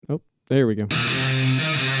There we go.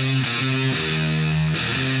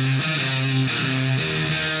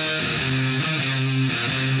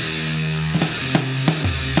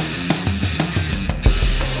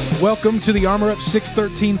 Welcome to the Armor Up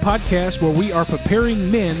 613 podcast, where we are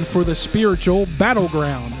preparing men for the spiritual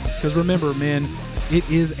battleground. Because remember, men, it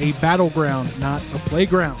is a battleground, not a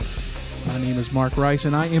playground. My name is Mark Rice,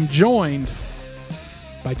 and I am joined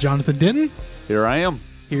by Jonathan Denton. Here I am.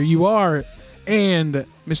 Here you are. And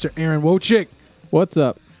Mr. Aaron Wojcik. What's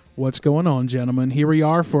up? What's going on, gentlemen? Here we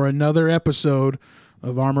are for another episode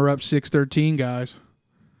of Armor Up 613, guys.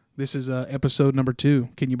 This is episode number 2.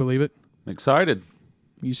 Can you believe it? I'm excited.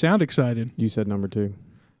 You sound excited. You said number 2.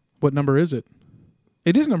 What number is it?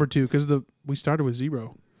 It is number 2 because we started with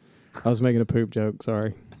 0. I was making a poop joke.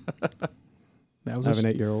 Sorry. That was I have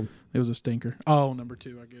an 8-year-old. It was a stinker. Oh, number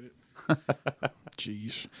 2. I get it.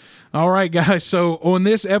 Jeez. All right, guys. So on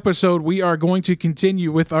this episode, we are going to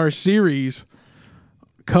continue with our series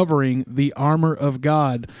covering the armor of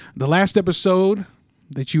God. The last episode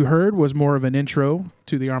that you heard was more of an intro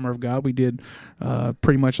to the armor of God. We did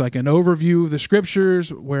pretty much like an overview of the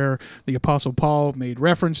scriptures where the Apostle Paul made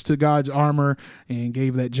reference to God's armor and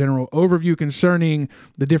gave that general overview concerning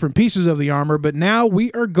the different pieces of the armor. But now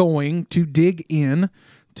we are going to dig in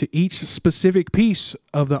to each specific piece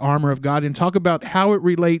of the armor of God and talk about how it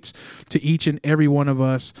relates to each and every one of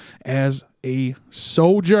us as a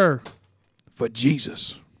soldier for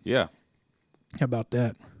Jesus. Yeah. How about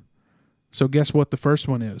that? So guess what the first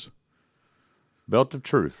one is? Belt of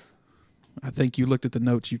truth. I think you looked at the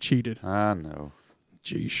notes. You cheated. I know.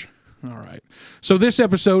 Jeez. All right. So this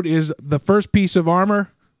episode is the first piece of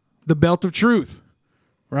armor, the belt of truth,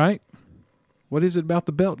 right? What is it about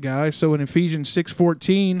the belt, guys? So in Ephesians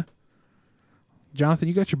 6:14, Jonathan,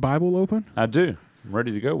 you got your Bible open? I do. I'm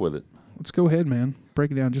ready to go with it. Let's go ahead, man.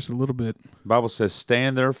 Break it down just a little bit. The Bible says,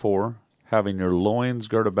 "Stand therefore, having your loins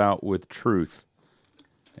girt about with truth,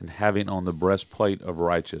 and having on the breastplate of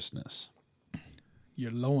righteousness."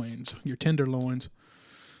 Your loins, your tender loins.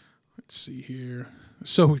 Let's see here.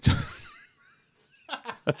 So,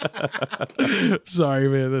 sorry,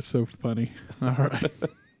 man, that's so funny. All right.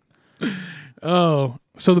 Oh,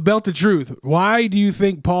 so the belt of truth. Why do you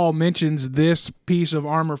think Paul mentions this piece of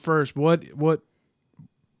armor first? What's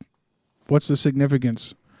the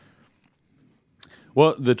significance?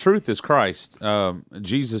 Well, the truth is Christ.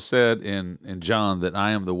 Jesus said in John that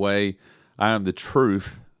I am the way, I am the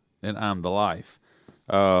truth, and I am the life.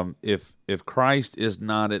 If Christ is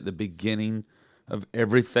not at the beginning of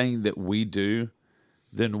everything that we do,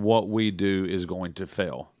 then what we do is going to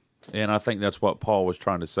fail. And I think that's what Paul was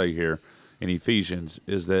trying to say here in Ephesians,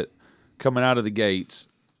 is that coming out of the gates,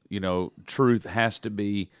 truth has to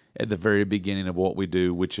be at the very beginning of what we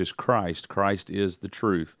do, which is Christ. Christ is the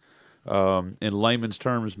truth. In layman's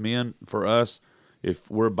terms, men, for us, if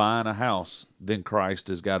we're buying a house, then Christ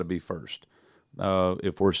has got to be first.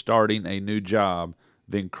 If we're starting a new job,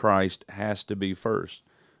 then Christ has to be first.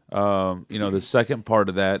 The second part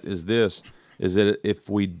of that is this, is that if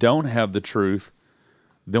we don't have the truth,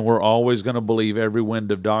 then we're always going to believe every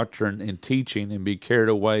wind of doctrine and teaching and be carried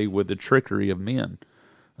away with the trickery of men.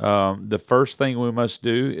 The first thing we must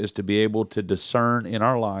do is to be able to discern in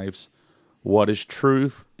our lives what is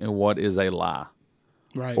truth and what is a lie.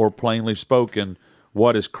 Right. Or plainly spoken,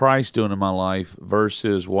 what is Christ doing in my life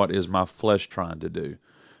versus what is my flesh trying to do.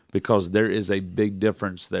 Because there is a big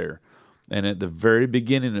difference there. And at the very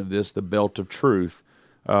beginning of this, the belt of truth,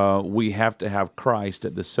 we have to have Christ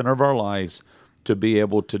at the center of our lives to be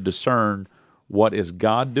able to discern what is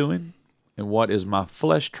God doing and what is my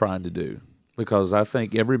flesh trying to do. Because I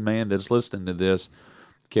think every man that's listening to this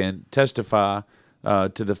can testify to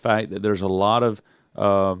the fact that there's a lot of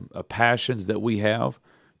passions that we have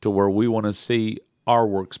to where we want to see our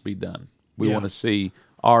works be done. We want to see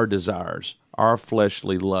our desires, our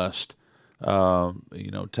fleshly lust,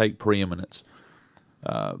 take preeminence.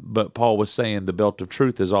 But Paul was saying the belt of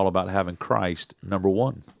truth is all about having Christ, number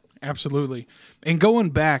one. Absolutely. And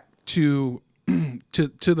going back to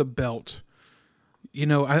the belt,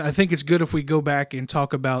 I think it's good if we go back and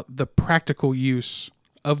talk about the practical use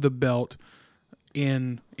of the belt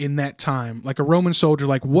in that time. Like a Roman soldier,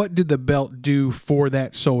 like what did the belt do for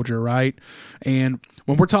that soldier, right? And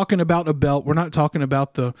when we're talking about a belt, we're not talking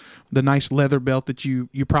about the nice leather belt that you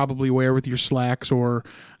probably wear with your slacks or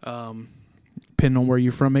depending on where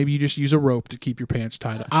you're from. Maybe you just use a rope to keep your pants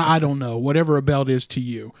tied. I don't know. Whatever a belt is to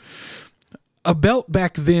you. A belt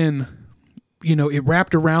back then, it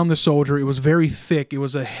wrapped around the soldier. It was very thick. It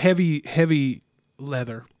was a heavy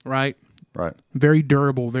leather, right? Right. Very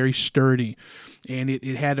durable, very sturdy, and it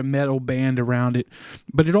had a metal band around it.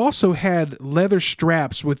 But it also had leather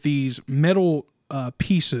straps with these metal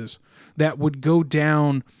pieces that would go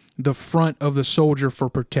down the front of the soldier for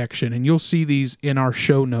protection. And you'll see these in our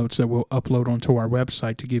show notes that we'll upload onto our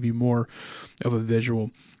website to give you more of a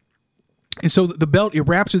visual. And so the belt, it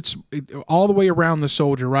wraps it all the way around the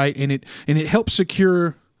soldier, right? And it helps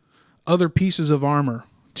secure other pieces of armor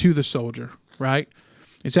to the soldier, right?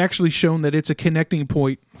 It's actually shown that it's a connecting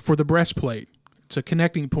point for the breastplate. It's a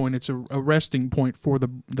connecting point. It's a resting point for the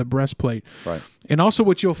breastplate. Right. And also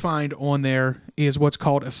what you'll find on there is what's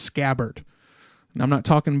called a scabbard. And I'm not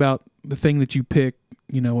talking about the thing that you pick,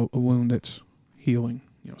 a wound that's healing,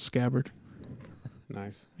 scabbard.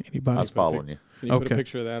 Nice. Anybody? I was following you. Can you put Okay. a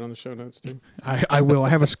picture of that on the show notes too? I will. I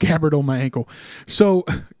have a scabbard on my ankle. So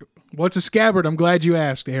what's a scabbard? I'm glad you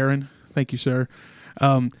asked, Aaron. Thank you, sir.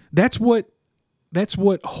 That's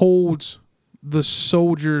what holds the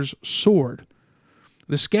soldier's sword.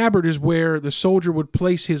 The scabbard is where the soldier would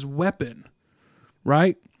place his weapon,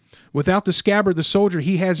 right? Without the scabbard, the soldier,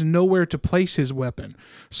 he has nowhere to place his weapon.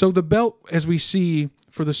 So the belt, as we see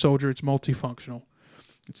for the soldier, it's multifunctional.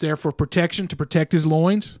 It's there for protection, to protect his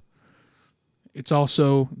loins. It's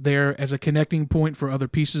also there as a connecting point for other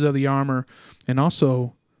pieces of the armor, and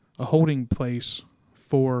also a holding place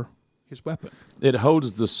for his weapon. It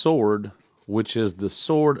holds the sword, which is the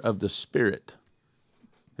sword of the Spirit.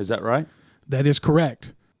 Is that right? That is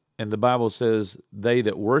correct. And the Bible says, they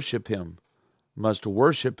that worship him must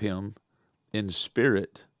worship him in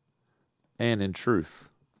spirit and in truth.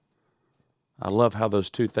 I love how those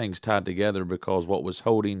two things tied together, because what was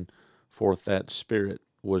holding forth that spirit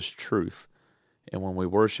was truth. And when we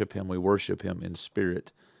worship him in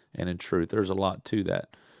spirit and in truth. There's a lot to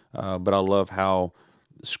that. But I love how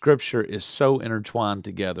Scripture is so intertwined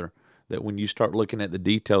together that when you start looking at the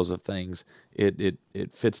details of things, it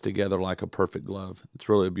fits together like a perfect glove. It's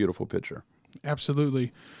really a beautiful picture.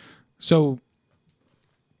 Absolutely. So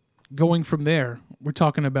going from there, we're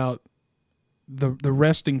talking about the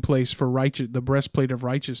resting place for the breastplate of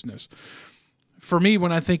righteousness. For me,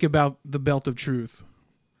 when I think about the belt of truth,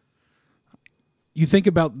 you think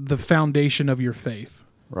about the foundation of your faith.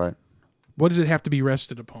 Right. What does it have to be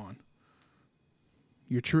rested upon?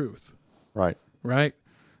 Your truth. Right. Right?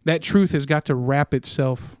 That truth has got to wrap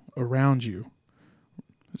itself around you.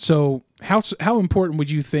 So how important would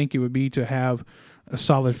you think it would be to have a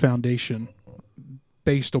solid foundation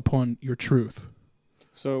based upon your truth?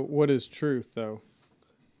 So what is truth, though?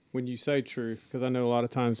 When you say truth, because I know a lot of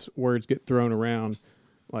times words get thrown around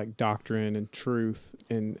like doctrine and truth,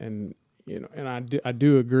 and I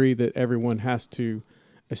do agree that everyone has to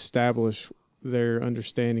establish their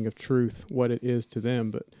understanding of truth, what it is to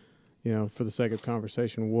them. But for the sake of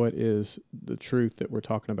conversation, what is the truth that we're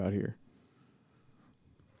talking about here?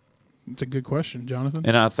 It's a good question, Jonathan.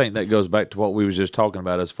 And I think that goes back to what we was just talking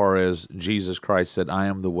about, as far as Jesus Christ said, I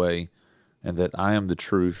am the way, and that I am the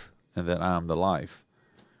truth, and that I am the life.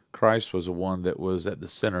 Christ was the one that was at the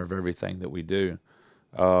center of everything that we do.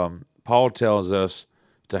 Paul tells us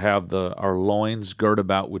to have our loins girt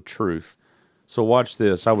about with truth. So watch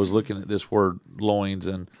this. I was looking at this word loins,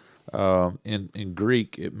 and in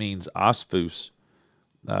Greek it means osphus,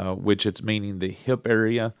 which it's meaning the hip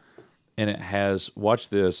area, and it has, watch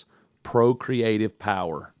this, procreative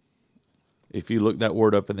power. If you look that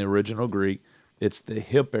word up in the original Greek, it's the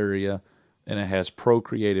hip area, and it has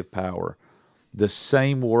procreative power. The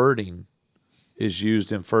same wording is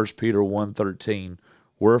used in 1 Peter 1:13.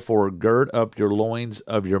 Wherefore gird up your loins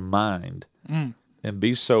of your mind, and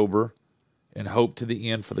be sober, and hope to the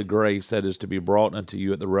end for the grace that is to be brought unto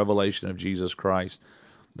you at the revelation of Jesus Christ.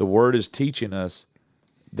 The word is teaching us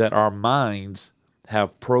that our minds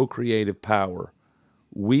have procreative power.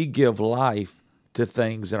 We give life to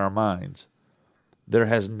things in our minds. There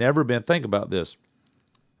has never been, think about this,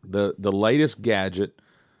 the latest gadget,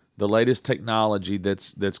 the latest technology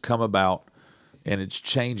that's come about, and it's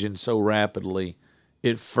changing so rapidly.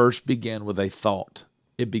 It first began with a thought.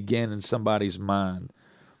 It began in somebody's mind.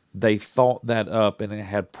 They thought that up, and it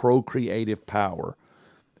had procreative power.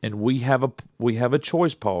 And we have a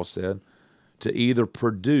choice, Paul said, to either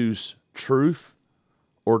produce truth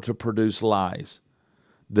or to produce lies.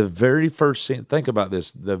 The very first scene, think about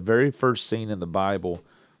this, the very first scene in the Bible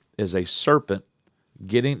is a serpent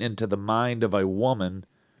getting into the mind of a woman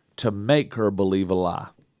to make her believe a lie.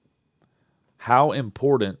 How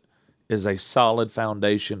important is a solid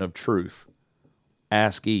foundation of truth?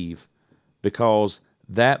 Ask Eve, because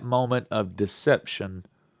that moment of deception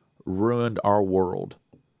ruined our world.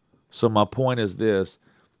 So my point is this,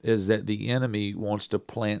 is that the enemy wants to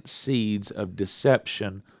plant seeds of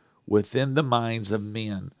deception within the minds of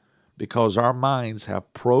men, because our minds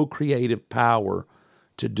have procreative power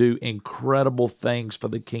to do incredible things for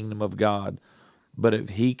the kingdom of God. But if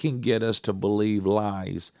he can get us to believe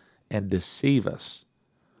lies and deceive us,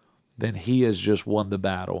 then he has just won the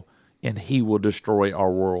battle, and he will destroy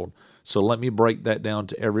our world. So let me break that down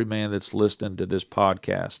to every man that's listening to this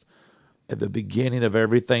podcast. At the beginning of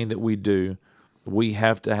everything that we do, we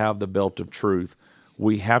have to have the belt of truth.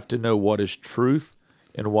 We have to know what is truth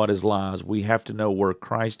and what is lies. We have to know where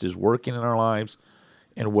Christ is working in our lives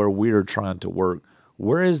and where we are trying to work.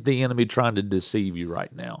 Where is the enemy trying to deceive you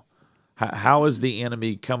right now? How is the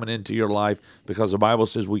enemy coming into your life? Because the Bible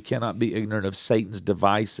says we cannot be ignorant of Satan's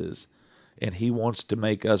devices, and he wants to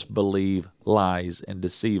make us believe lies and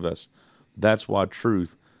deceive us. That's why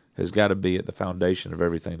truth has got to be at the foundation of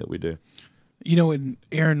everything that we do. You know, and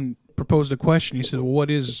Aaron proposed a question. He said, well,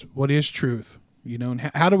 what is truth? You know, and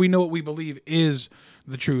how do we know what we believe is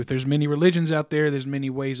the truth? There's many religions out there. There's many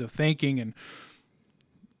ways of thinking, and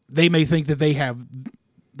they may think that they have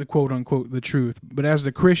the quote unquote the truth. But as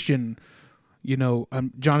the Christian, you know,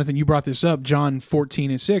 Jonathan, you brought this up, John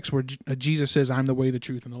 14:6, where Jesus says, I'm the way, the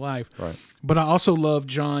truth, and the life. Right. But I also love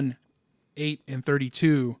John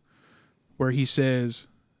 8:32, where he says,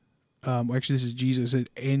 actually this is Jesus,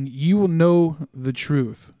 and you will know the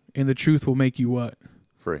truth, and the truth will make you what?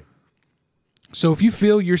 Free. So if you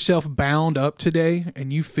feel yourself bound up today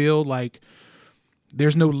and you feel like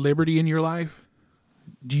there's no liberty in your life,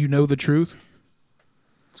 do you know the truth?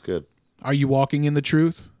 It's good. Are you walking in the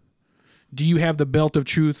truth? Do you have the belt of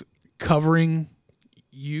truth covering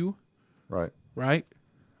you? Right. Right?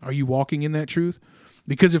 Are you walking in that truth?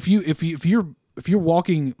 Because if you're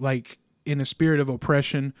walking like in a spirit of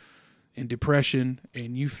oppression and depression,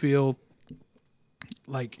 and you feel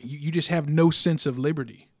like you just have no sense of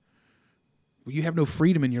liberty, you have no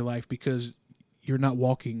freedom in your life because you're not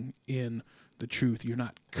walking in the truth. You're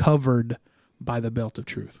not covered by the belt of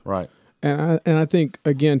truth. Right. And I think,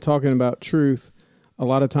 again, talking about truth, a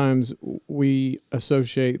lot of times we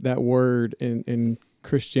associate that word in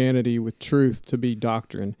Christianity with truth to be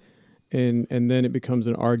doctrine. And then it becomes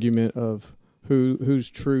an argument of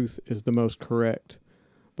whose truth is the most correct.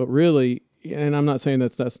 But really, and I'm not saying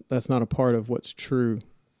that's not a part of what's true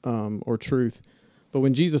or truth, but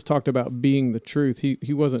when Jesus talked about being the truth,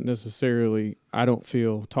 he wasn't necessarily, I don't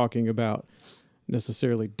feel, talking about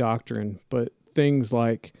necessarily doctrine, but things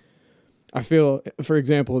like, I feel, for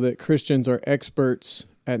example, that Christians are experts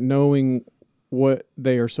at knowing what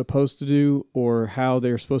they are supposed to do or how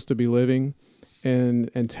they're supposed to be living,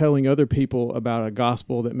 and telling other people about a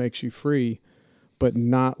gospel that makes you free, but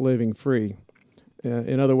not living free.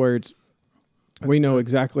 In other words, we know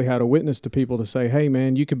exactly how to witness to people to say, hey,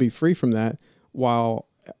 man, you could be free from that, while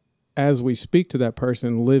as we speak to that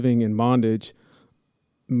person living in bondage,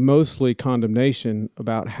 mostly condemnation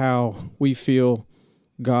about how we feel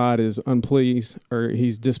God is unpleased or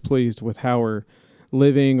he's displeased with how we're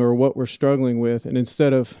living or what we're struggling with. And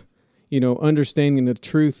instead of, understanding the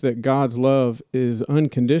truth that God's love is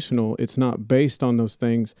unconditional, it's not based on those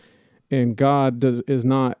things. And God is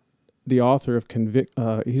not the author of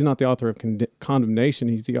he's not the author of condemnation.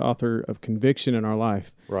 He's the author of conviction in our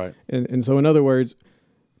life. Right. And so, in other words,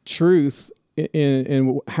 truth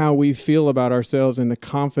in how we feel about ourselves and the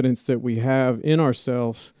confidence that we have in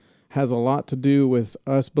ourselves has a lot to do with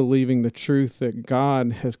us believing the truth that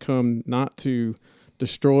God has come not to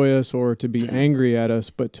destroy us or to be angry at us,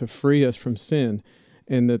 but to free us from sin.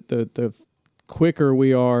 And that the quicker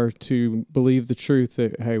we are to believe the truth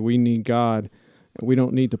that, hey, we need God, we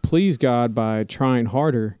don't need to please God by trying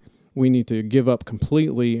harder. We need to give up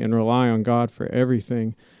completely and rely on God for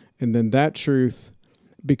everything. And then that truth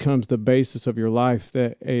becomes the basis of your life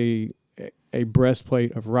that a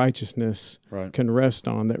breastplate of righteousness can rest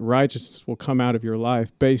on, that righteousness will come out of your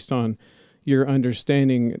life based on your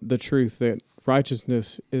understanding the truth that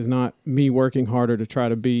righteousness is not me working harder to try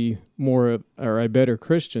to be or a better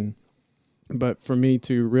Christian, but for me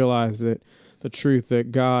to realize that the truth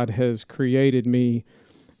that God has created me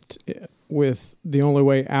with, the only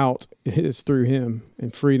way out is through him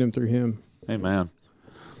and freedom through him. Amen.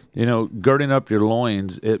 Girding up your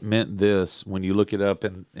loins, it meant this, when you look it up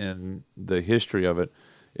in the history of it,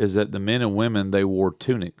 is that the men and women, they wore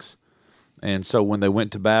tunics. And so when they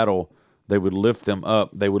went to battle, they would lift them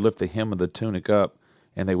up. They would lift the hem of the tunic up,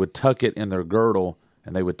 and they would tuck it in their girdle,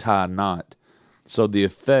 and they would tie a knot. So the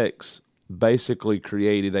effects basically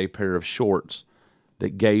created a pair of shorts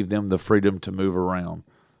that gave them the freedom to move around.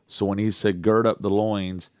 So when he said gird up the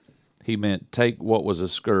loins, he meant take what was a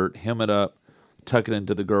skirt, hem it up, tuck it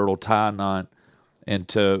into the girdle, tie a knot, and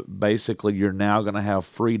to basically you're now going to have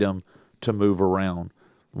freedom to move around.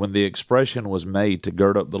 when the expression was made to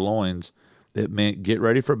gird up the loins, it meant get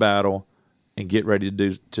ready for battle and get ready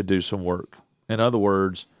to do some work. In other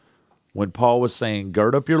words, when Paul was saying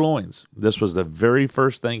gird up your loins, this was the very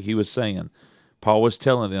first thing he was saying. Paul was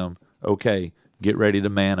telling them, okay, get ready to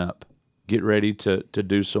man up. Get ready to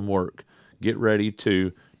do some work. Get ready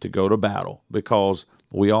to go to battle, because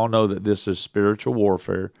we all know that this is spiritual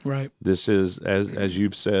warfare. Right. This is, as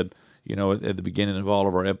you've said, at the beginning of all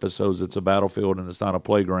of our episodes, it's a battlefield and it's not a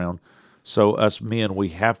playground. So us men, we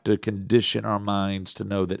have to condition our minds to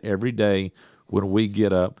know that every day when we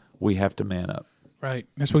get up, we have to man up. Right.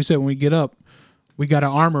 That's what we said. When we get up, we got to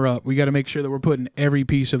armor up. We got to make sure that we're putting every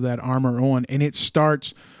piece of that armor on. And it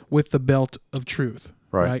starts with the belt of truth.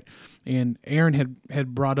 Right. And Aaron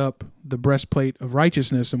had brought up the breastplate of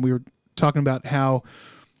righteousness, and we were talking about how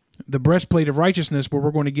the breastplate of righteousness, where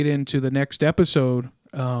we're going to get into the next episode,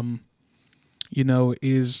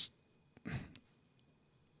 is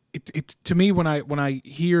it to me, when I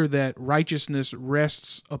hear that righteousness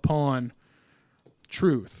rests upon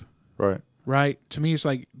truth. Right. To me, it's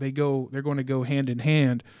like they're going to go hand in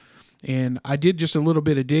hand. And I did just a little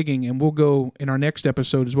bit of digging, and we'll go in our next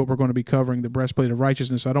episode is what we're going to be covering, the breastplate of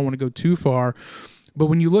righteousness. I don't want to go too far, but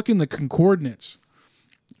when you look in the concordance,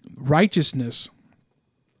 righteousness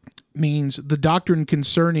means the doctrine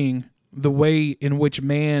concerning the way in which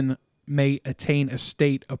man may attain a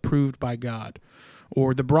state approved by God,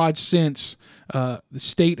 or the broad sense, the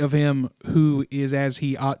state of him who is as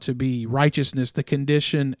he ought to be. Righteousness, the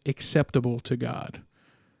condition acceptable to God.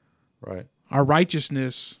 Right. Our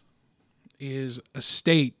righteousness is a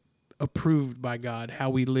state approved by God, how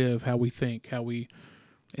we live, how we think, and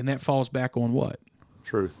that falls back on what?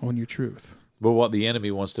 Truth. On your truth. But what the enemy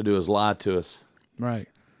wants to do is lie to us. Right.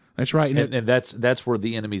 That's right. And that's where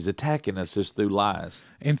the enemy's attacking us, is through lies.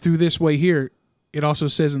 And through this way here, it also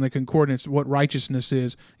says in the concordance what righteousness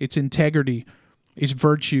is. It's integrity, it's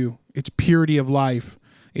virtue, it's purity of life,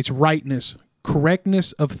 it's rightness,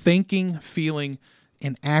 correctness of thinking, feeling,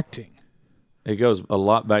 and acting. It goes a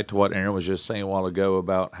lot back to what Aaron was just saying a while ago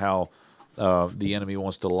about how the enemy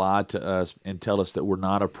wants to lie to us and tell us that we're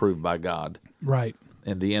not approved by God. Right.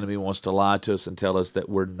 And the enemy wants to lie to us and tell us that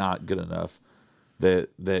we're not good enough, that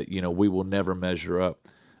we will never measure up.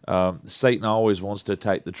 Satan always wants to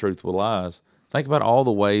attack the truth with lies. Think about all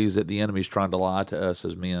the ways that the enemy's trying to lie to us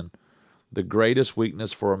as men. The greatest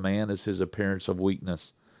weakness for a man is his appearance of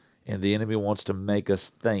weakness, and the enemy wants to make us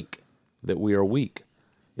think that we are weak.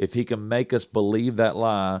 If he can make us believe that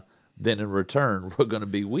lie, then in return we're going to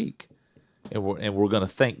be weak, and we're going to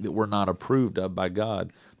think that we're not approved of by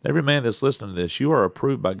God. Every man that's listening to this, you are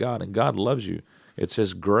approved by God, and God loves you. It's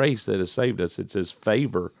His grace that has saved us. It's His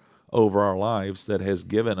favor over our lives that has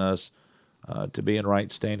given us to be in right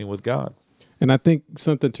standing with God. And I think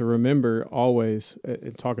something to remember always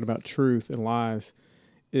in talking about truth and lies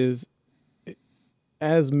is,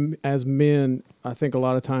 as men, I think a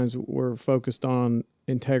lot of times we're focused on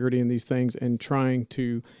integrity in these things and trying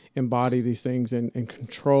to embody these things and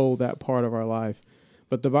control that part of our life.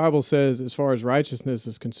 But the Bible says, as far as righteousness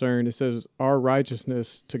is concerned, it says our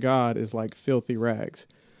righteousness to God is like filthy rags.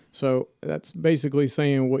 So that's basically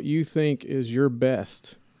saying what you think is your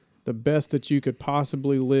best, the best that you could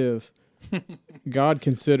possibly live, God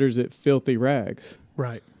considers it filthy rags.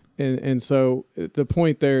 Right. And so the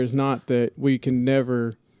point there is not that we can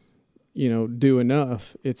never, do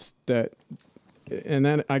enough. It's that, and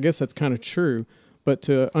that, I guess that's kind of true, but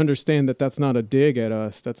to understand that that's not a dig at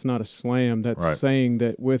us, that's not a slam, that's right. saying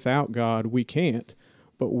that without God we can't,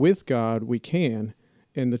 but with God we can.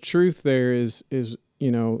 And the truth there is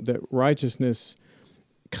that righteousness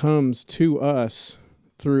comes to us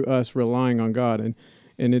through us relying on God.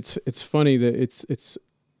 And it's funny that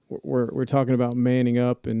we're talking about manning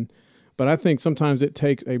up, but I think sometimes it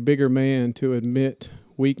takes a bigger man to admit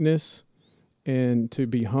weakness and to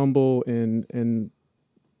be humble and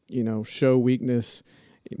show weakness,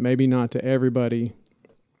 maybe not to everybody,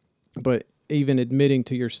 but even admitting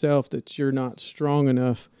to yourself that you're not strong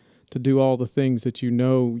enough to do all the things that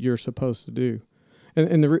you're supposed to do.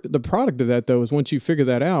 And the product of that, though, is once you figure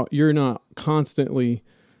that out, you're not constantly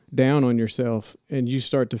down on yourself, and you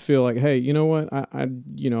start to feel like, hey, you know what,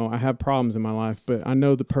 I have problems in my life, but I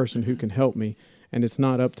know the person who can help me, and it's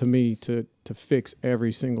not up to me to fix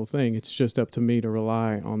every single thing. It's just up to me to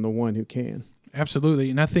rely on the one who can. Absolutely.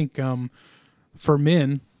 And I think for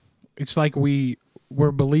men, it's like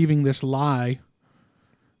we're believing this lie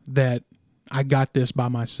that I got this by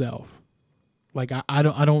myself. Like I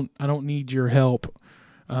don't need your help.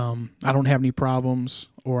 I don't have any problems,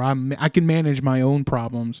 or I can manage my own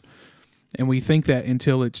problems. And we think that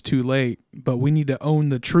until it's too late. But we need to own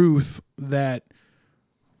the truth that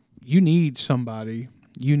you need somebody.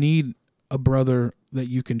 You need a brother that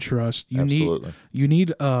you can trust. Absolutely. You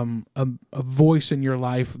need a voice in your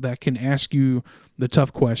life that can ask you the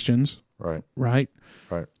tough questions. Right. Right.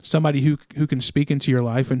 Right. Somebody who can speak into your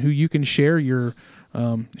life and who you can share your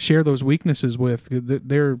share those weaknesses with.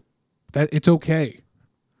 It's okay.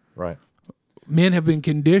 Right. Men have been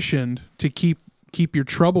conditioned to keep your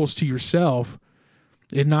troubles to yourself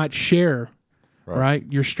and not share right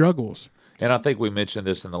your struggles. And I think we mentioned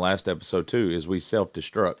this in the last episode too, is we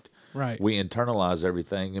self-destruct. Right. We internalize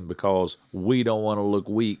everything, and because we don't want to look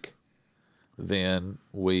weak, then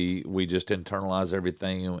we just internalize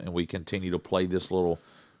everything, and we continue to play this little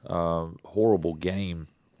horrible game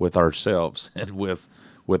with ourselves and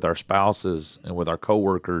with our spouses and with our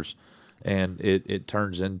coworkers, and it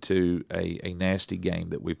turns into a nasty game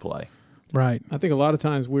that we play. Right. I think a lot of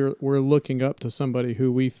times we're looking up to somebody who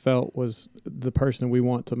we felt was the person we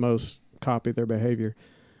want to most copy their behavior.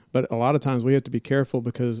 But a lot of times we have to be careful,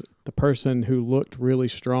 because the person who looked really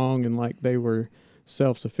strong and like they were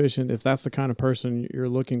self-sufficient, if that's the kind of person you're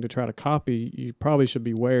looking to try to copy, you probably should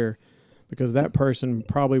beware, because that person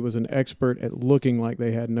probably was an expert at looking like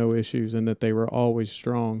they had no issues and that they were always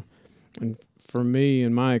strong. And for me,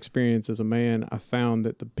 in my experience as a man, I found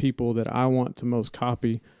that the people that I want to most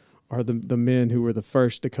copy are the men who were the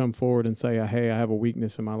first to come forward and say, hey, I have a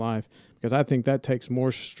weakness in my life. Because I think that takes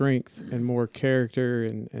more strength and more character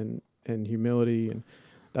and humility, and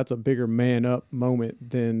that's a bigger man up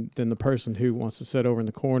moment than the person who wants to sit over in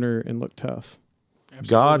the corner and look tough. Absolutely.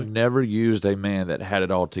 God never used a man that had it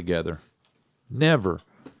all together. Never.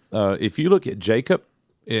 If you look at Jacob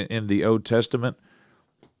in the Old Testament,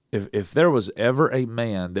 if there was ever a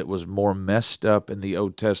man that was more messed up in the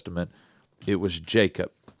Old Testament, it was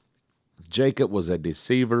Jacob. Jacob was a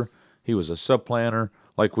deceiver. He was a supplanter.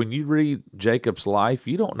 Like when you read Jacob's life,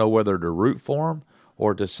 you don't know whether to root for him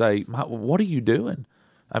or to say, what are you doing?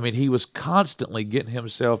 I mean, he was constantly getting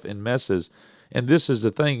himself in messes. And this is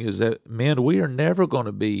the thing, is that, men, we are never going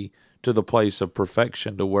to be to the place of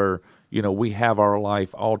perfection to where, we have our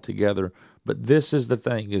life all together. But this is the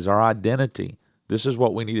thing, is our identity. This is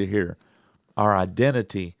what we need to hear. Our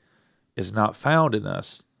identity is not found in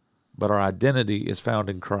us, but our identity is found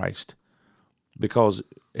in Christ. Because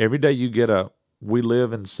every day you get up, we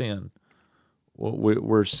live in sin.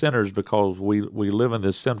 We're sinners because we live in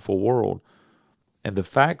this sinful world. And the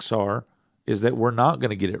facts is that we're not going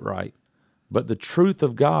to get it right. But the truth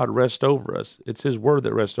of God rests over us. It's His Word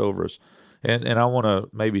that rests over us. And I want to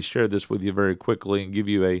maybe share this with you very quickly and give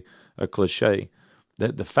you a cliche,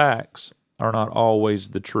 that the facts are not always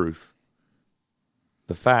the truth.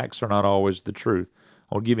 The facts are not always the truth.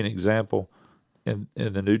 I'll give you an example. In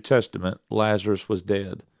the New Testament, Lazarus was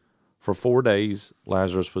dead. For 4 days,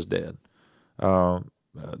 Lazarus was dead. The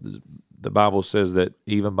Bible says that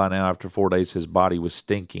even by now, after 4 days, his body was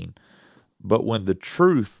stinking. But when the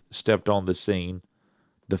truth stepped on the scene,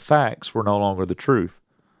 the facts were no longer the truth.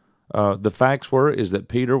 The facts is that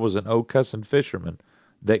Peter was an old cussing fisherman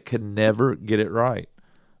that could never get it right.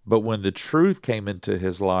 But when the truth came into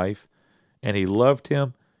his life and he loved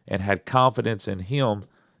him and had confidence in him,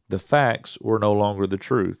 the facts were no longer the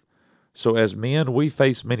truth. So as men, we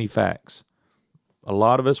face many facts. A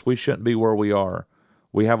lot of us, we shouldn't be where we are.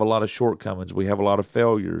 We have a lot of shortcomings. We have a lot of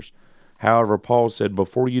failures. However, Paul said,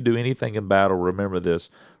 before you do anything in battle, remember this: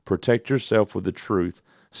 protect yourself with the truth.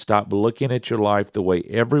 Stop looking at your life the way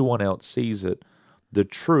everyone else sees it. The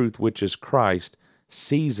truth, which is Christ,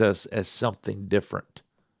 sees us as something different.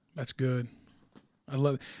 That's good. I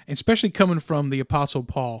love it. And especially coming from the Apostle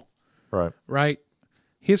Paul. Right. Right?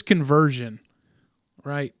 His conversion,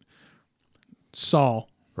 right? Saul.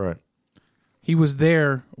 Right. He was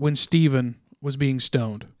there when Stephen was being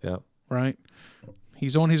stoned. Yeah. Right?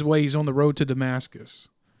 He's on his way. He's on the road to Damascus.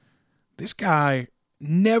 This guy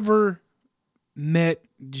never met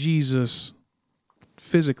Jesus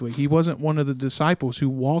physically. He wasn't one of the disciples who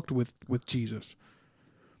walked with Jesus.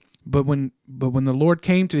 But when the Lord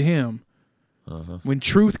came to him, when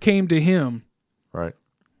truth came to him, right,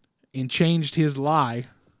 and changed his lie,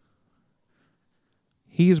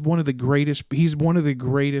 he is one of the greatest. He's one of the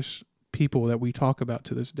greatest people that we talk about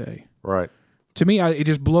to this day. Right. To me, it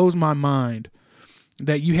just blows my mind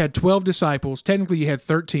that you had 12 disciples. Technically, you had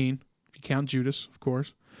 13, if you count Judas, of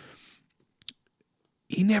course.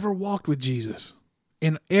 He never walked with Jesus.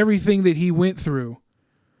 And everything that he went through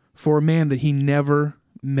for a man that he never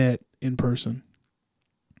met in person.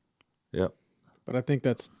 Yep. But I think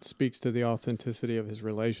that speaks to the authenticity of his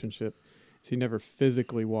relationship. He never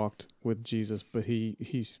physically walked with Jesus, but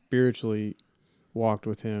he spiritually walked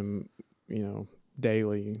with him,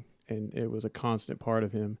 daily, and it was a constant part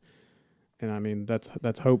of him. I mean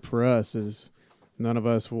that's hope for us. Is none of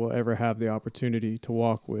us will ever have the opportunity to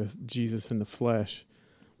walk with Jesus in the flesh,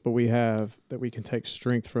 but we have that we can take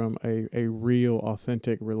strength from a real,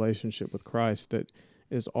 authentic relationship with Christ that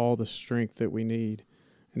is all the strength that we need.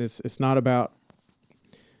 And it's not about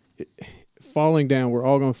falling down. We're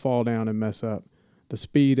all going to fall down and mess up. The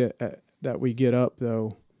speed that we get up,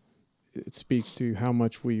 though, it speaks to how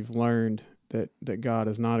much we've learned that God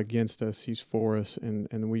is not against us. He's for us, and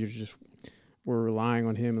we're relying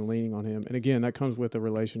on Him and leaning on Him. And again, that comes with a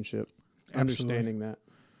relationship, understanding that.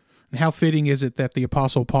 And how fitting is it that the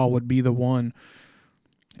Apostle Paul would be the one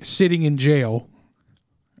sitting in jail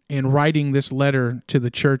and writing this letter to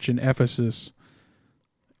the church in Ephesus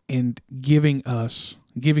and giving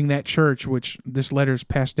that church, which this letter is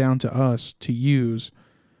passed down to us to use,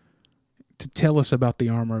 to tell us about the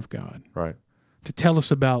armor of God. Right. To tell us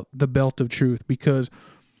about the belt of truth, because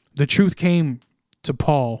the truth came to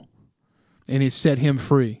Paul and it set him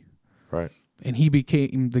free. Right. And he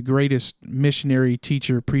became the greatest missionary,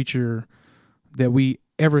 teacher, preacher that we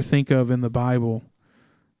ever think of in the Bible.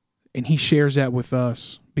 And he shares that with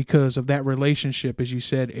us because of that relationship, as you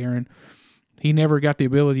said, Aaron. He never got the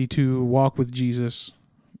ability to walk with Jesus,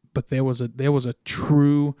 but there was a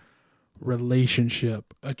true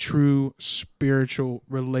relationship, a true spiritual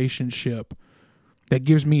relationship that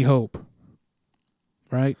gives me hope.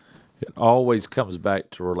 Right? It always comes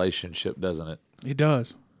back to relationship, doesn't it? It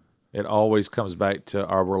does. It always comes back to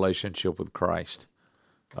our relationship with Christ.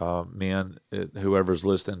 Men, whoever's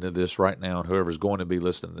listening to this right now and whoever's going to be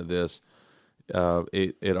listening to this,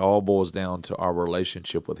 it all boils down to our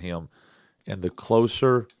relationship with Him. And the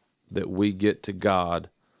closer that we get to God,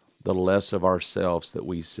 the less of ourselves that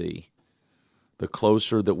we see. The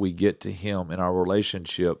closer that we get to Him in our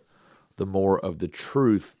relationship, the more of the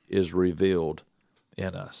truth is revealed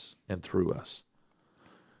in us and through us.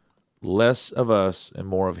 Less of us and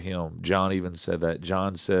more of Him. John even said that.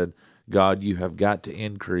 John said, God, you have got to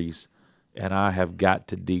increase and I have got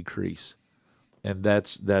to decrease. And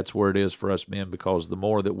that's where it is for us men, because the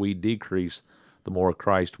more that we decrease, the more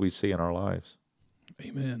Christ we see in our lives.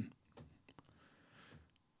 Amen.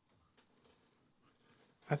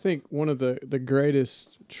 I think one of the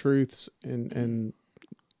greatest truths and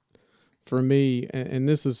for me, and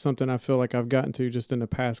this is something I feel like I've gotten to just in the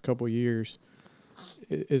past couple years,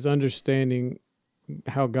 is understanding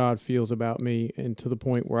how God feels about me, and to the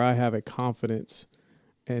point where I have a confidence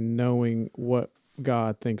in knowing what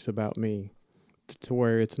God thinks about me, to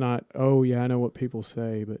where it's not, oh yeah, I know what people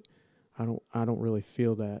say, but I don't really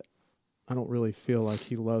feel that. I don't really feel like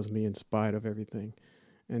He loves me in spite of everything.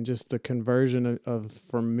 And just the conversion of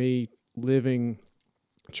for me living,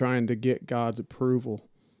 trying to get God's approval,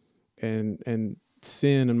 and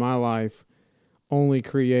sin in my life only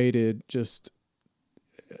created just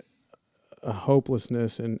a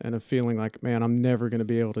hopelessness and a feeling like, man, I'm never going to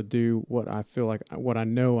be able to do what I feel like, what I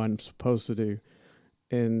know I'm supposed to do.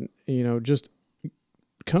 And, just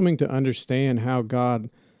coming to understand how God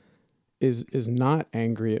is not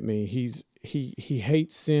angry at me. He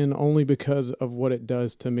hates sin only because of what it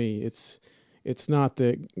does to me. It's not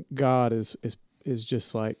that God is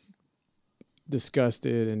just like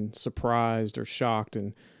disgusted and surprised or shocked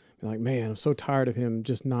and like, man, I'm so tired of Him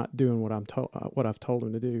just not doing what I've told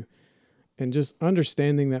Him to do. And just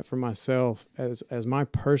understanding that for myself as my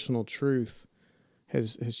personal truth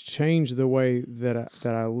has changed the way that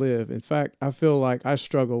I live. In fact, I feel like I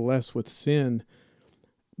struggle less with sin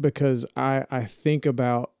because I think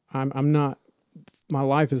about, I'm not, my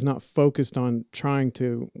life is not focused on trying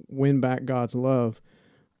to win back God's love.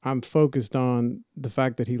 I'm focused on the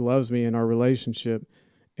fact that He loves me in our relationship.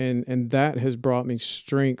 And that has brought me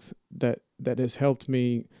strength that has helped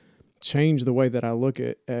me change the way that I look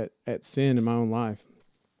at sin in my own life.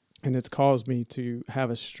 And it's caused me to have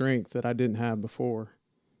a strength that I didn't have before.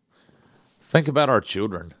 Think about our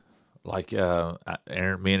children. Like me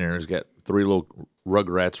and Aaron's got 3 little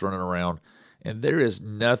rugrats running around, and there is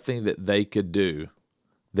nothing that they could do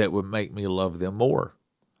that would make me love them more.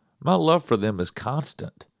 My love for them is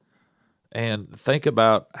constant. And think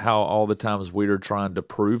about how all the times we are trying to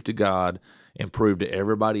prove to God and prove to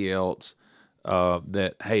everybody else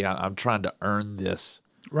that, hey, I'm trying to earn this.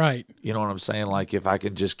 Right. You know what I'm saying? Like, if I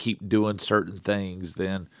can just keep doing certain things,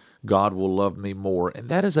 then God will love me more. And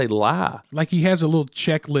that is a lie. Like He has a little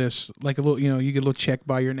checklist, like a little, you get a little check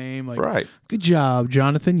by your name. Like, right. Good job,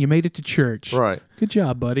 Jonathan. You made it to church. Right. Good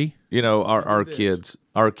job, buddy. Our kids,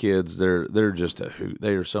 they're just a hoot.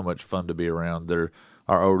 They are so much fun to be around.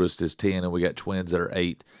 Our oldest is 10, and we got twins that are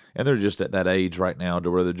 8. and they're just at that age right now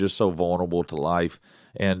to where they're just so vulnerable to life,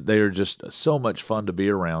 and they are just so much fun to be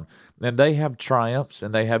around. And they have triumphs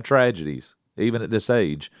and they have tragedies, even at this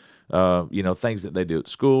age. Things that they do at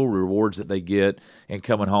school, rewards that they get, and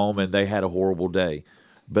coming home and they had a horrible day.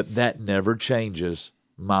 But that never changes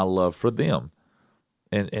my love for them.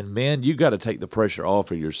 And man, you got to take the pressure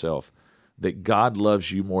off of yourself that God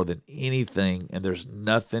loves you more than anything, and there's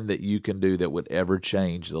nothing that you can do that would ever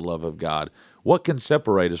change the love of God. What can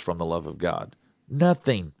separate us from the love of God?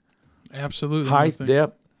 Nothing. Absolutely. Height, nothing.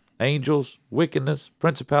 depth, angels, wickedness,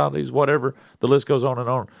 principalities, whatever. The list goes on and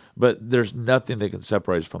on. But there's nothing that can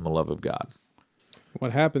separate us from the love of God.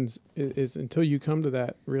 What happens is until you come to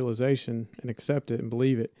that realization and accept it and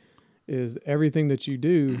believe it, is everything that you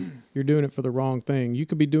do, you're doing it for the wrong thing. You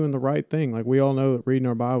could be doing the right thing. Like we all know that reading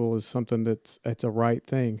our Bible is something it's a right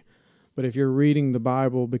thing. But if you're reading the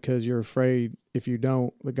Bible because you're afraid if you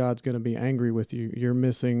don't, that God's going to be angry with you, you're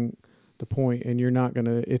missing the point, and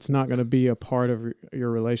it's not going to be a part of your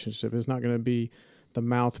relationship. It's not going to be the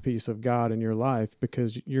mouthpiece of God in your life,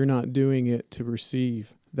 because you're not doing it to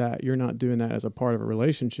receive that. You're not doing that as a part of a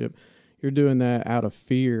relationship. You're doing that out of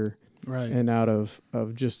fear. Right. And out of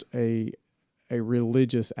just a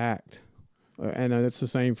religious act. And it's the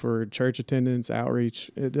same for church attendance, outreach.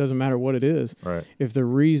 It doesn't matter what it is. Right. If the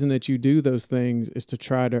reason that you do those things is to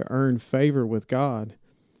try to earn favor with God,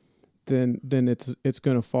 then it's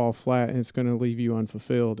going to fall flat, and it's going to leave you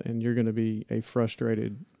unfulfilled, and you're going to be a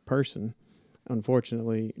frustrated person,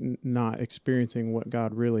 unfortunately, not experiencing what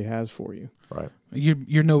God really has for you. Right.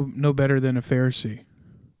 You're no better than a Pharisee,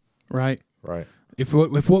 right? Right. If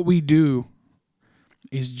what we do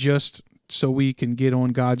is just so we can get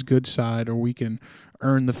on God's good side, or we can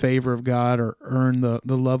earn the favor of God, or earn the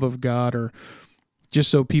love of God, or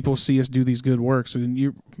just so people see us do these good works,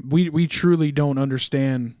 and we truly don't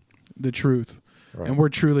understand the truth. Right. And we're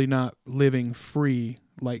truly not living free,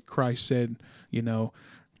 like Christ said,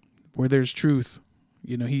 where there's truth.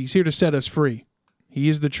 He's here to set us free. He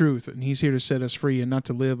is the truth, and he's here to set us free, and not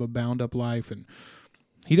to live a bound up life. And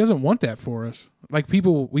he doesn't want that for us. Like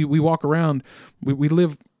people, we walk around, we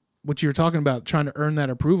live what you're talking about, trying to earn that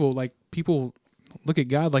approval. Like people look at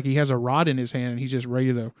God like he has a rod in his hand and he's just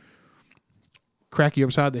ready to crack you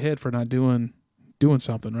upside the head for not doing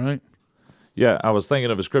something, right? Yeah, I was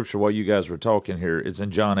thinking of a scripture while you guys were talking here. It's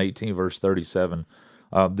in John 18, verse 37.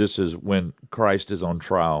 This is when Christ is on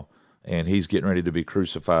trial and he's getting ready to be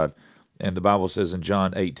crucified. And the Bible says in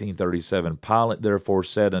John 18:37, Pilate therefore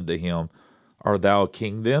said unto him, Art thou a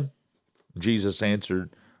king then? Jesus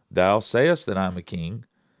answered, Thou sayest that I am a king.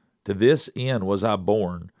 To this end was I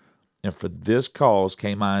born, and for this cause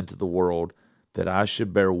came I into the world, that I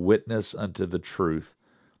should bear witness unto the truth.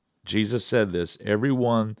 Jesus said this, Every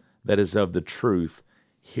one that is of the truth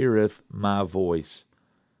heareth my voice.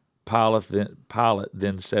 Pilate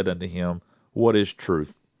then said unto him, What is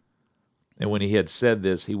truth? And when he had said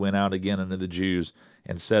this, he went out again unto the Jews,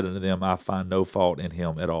 and said unto them, I find no fault in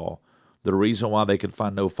him at all. The reason why they could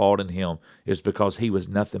find no fault in him is because he was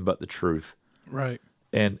nothing but the truth. Right.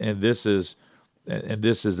 And this is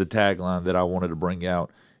the tagline that I wanted to bring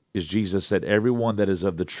out, is Jesus said, Everyone that is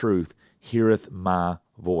of the truth heareth my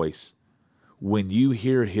voice. When you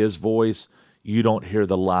hear his voice, you don't hear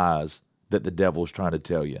the lies that the devil is trying to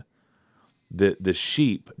tell you. The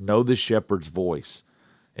sheep know the shepherd's voice.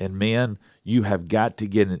 And man, you have got to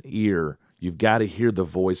get an ear. You've got to hear the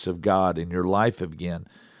voice of God in your life again.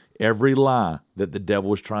 Every lie that the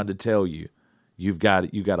devil is trying to tell you, you've got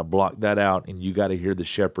to block that out, and you got to hear the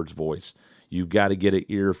shepherd's voice. You've got to get an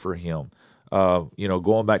ear for him.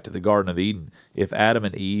 Going back to the Garden of Eden, if Adam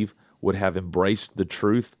and Eve would have embraced the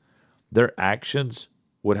truth, their actions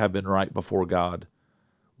would have been right before God.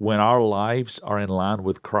 When our lives are in line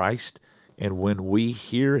with Christ, and when we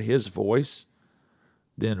hear his voice,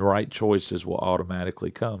 then right choices will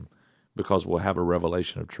automatically come, because we'll have a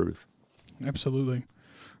revelation of truth. Absolutely.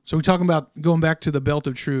 So we're talking about going back to the belt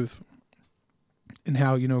of truth, and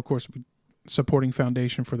how, of course, supporting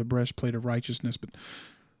foundation for the breastplate of righteousness. But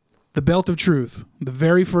the belt of truth, the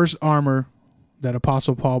very first armor that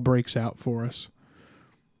Apostle Paul breaks out for us.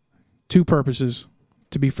 Two purposes: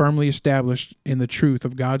 to be firmly established in the truth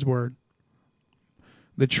of God's word.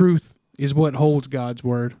 The truth is what holds God's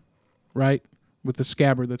word, right? With the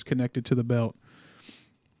scabbard that's connected to the belt.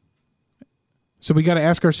 So we got to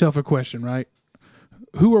ask ourselves a question, right?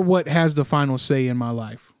 Who or what has the final say in my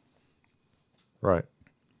life? Right.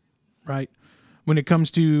 Right? When it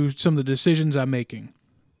comes to some of the decisions I'm making,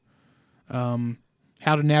 how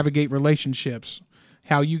to navigate relationships,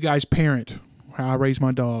 how you guys parent, how I raise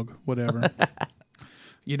my dog, whatever.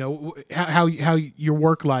 How your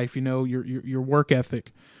work life, your work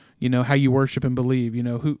ethic. how you worship and believe.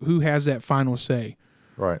 Who has that final say?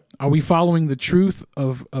 Right. Are we following the truth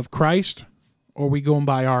of Christ, or are we going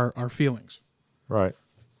by our feelings? Right.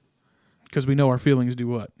 Because we know our feelings do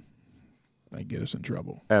what? They get us in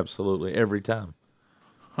trouble. Absolutely. Every time.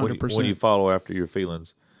 100%. When you follow after your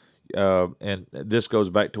feelings. And this goes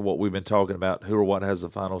back to what we've been talking about, who or what has the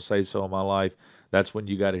final say-so in my life. That's when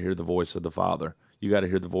you got to hear the voice of the Father. You got to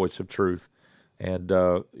hear the voice of truth. And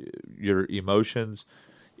your emotions,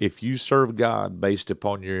 if you serve God based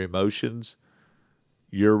upon your emotions,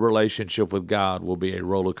 your relationship with God will be a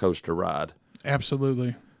roller coaster ride.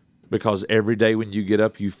 Absolutely. Because every day when you get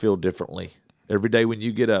up, you feel differently. Every day when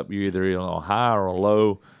you get up, you're either on a high or a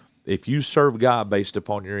low. If you serve God based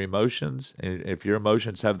upon your emotions, and if your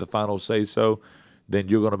emotions have the final say-so, then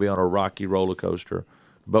you're going to be on a rocky roller coaster.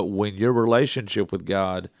 But when your relationship with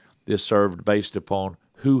God is served based upon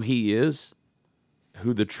who He is,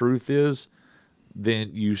 who the truth is,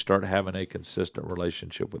 then you start having a consistent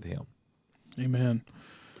relationship with Him. Amen.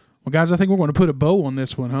 Well, guys, I think we're going to put a bow on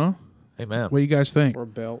this one, huh? Amen. What do you guys think? Or a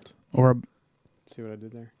belt. See what I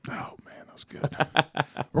did there? Oh, man, that was good.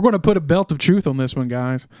 We're going to put a belt of truth on this one,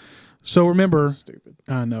 guys. So remember, Stupid.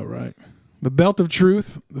 I know, right? The belt of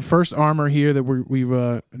truth, the first armor here that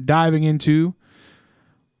we're diving into.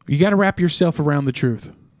 You got to wrap yourself around the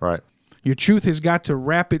truth. Right. Your truth has got to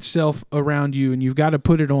wrap itself around you, and you've got to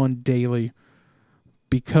put it on daily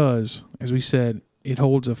because, as we said, it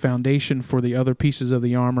holds a foundation for the other pieces of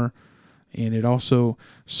the armor, and it also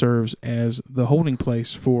serves as the holding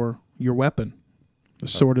place for your weapon, the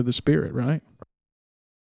sword of the Spirit, right?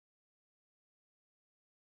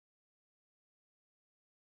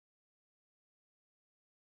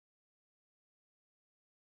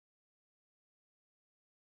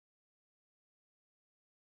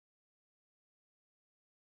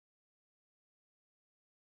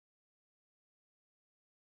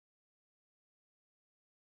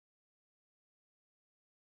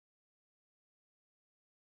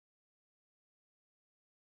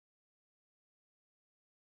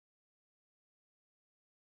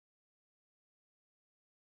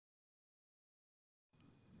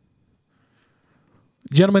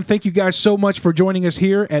 Gentlemen, thank you guys so much for joining us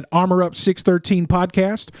here at Armor Up 613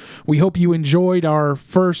 podcast. We hope you enjoyed our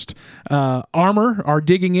first armor, our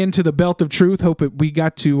digging into the belt of truth. Hope that we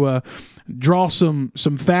got to draw some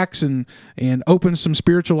facts and open some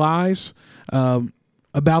spiritual eyes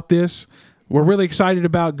about this. We're really excited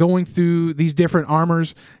about going through these different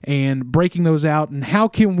armors and breaking those out, and how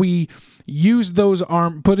can we use those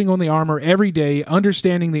putting on the armor every day,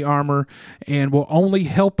 understanding the armor, and will only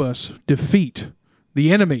help us defeat the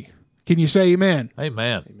enemy. Can you say amen?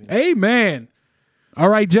 Amen. Amen. All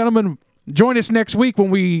right, gentlemen, join us next week when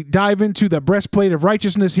we dive into the breastplate of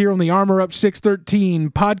righteousness here on the Armor Up 613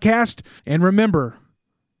 podcast. And remember,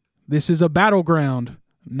 this is a battleground,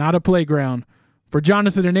 not a playground. For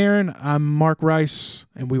Jonathan and Aaron, I'm Mark Rice,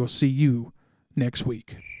 and we will see you next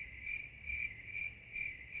week.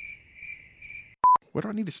 Where do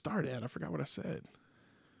I need to start at? I forgot what I said.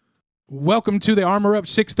 Welcome to the Armor Up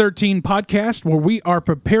 613 podcast, where we are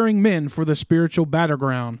preparing men for the spiritual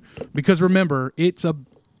battleground. Because remember, it's a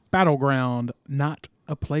battleground, not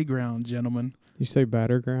a playground, gentlemen. You say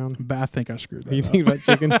battleground? I think I screwed that You up. think about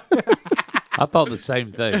chicken? I thought the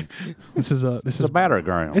same thing. This is It's a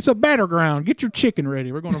battleground. It's a battleground. Get your chicken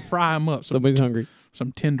ready. We're going to fry them up. Somebody's hungry.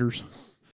 Some tenders.